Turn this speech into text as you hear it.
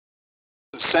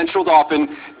Central Dauphin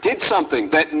did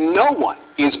something that no one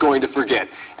is going to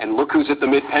forget. And look who's at the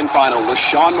mid-pen final.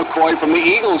 LaShawn McCoy from the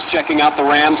Eagles checking out the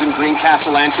Rams in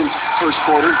Greencastle Ancients. First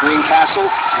quarter, Greencastle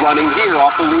running here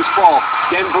off the loose ball.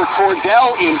 Denver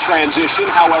Cordell in transition.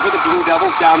 However, the Blue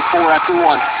Devils down 4 after 1.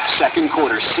 Second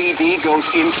quarter, CD goes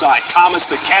inside. Thomas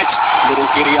the catch. Little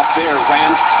giddy up there.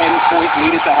 Rams 10-point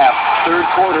lead at the half. Third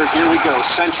quarter, here we go.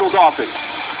 Central Dauphin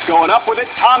going up with it.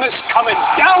 Thomas coming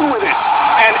down with it.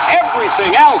 And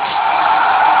everything else.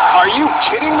 Are you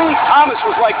kidding me? Thomas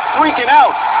was like freaking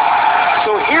out.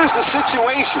 So here's the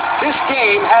situation. This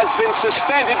game has been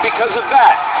suspended because of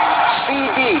that.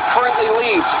 CD currently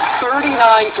leads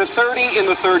 39-30 in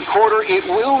the third quarter. It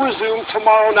will resume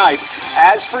tomorrow night.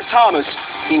 As for Thomas,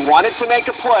 he wanted to make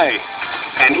a play,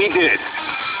 and he did.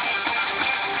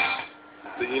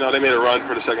 You know, they made a run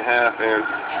for the second half,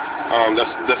 and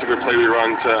that's a good play we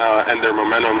run to end their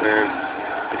momentum, and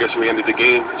I guess we ended the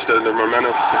game instead of their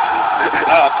momentum.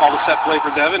 Called a set play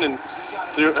for Devin, and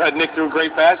Nick threw a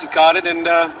great pass. He caught it, and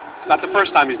it's not the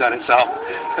first time he's done it, so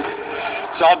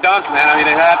it's all done, man. I mean,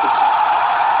 it happens.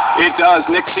 It does.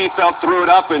 Nick Seefeld threw it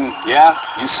up, and yeah,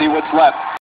 you see what's left.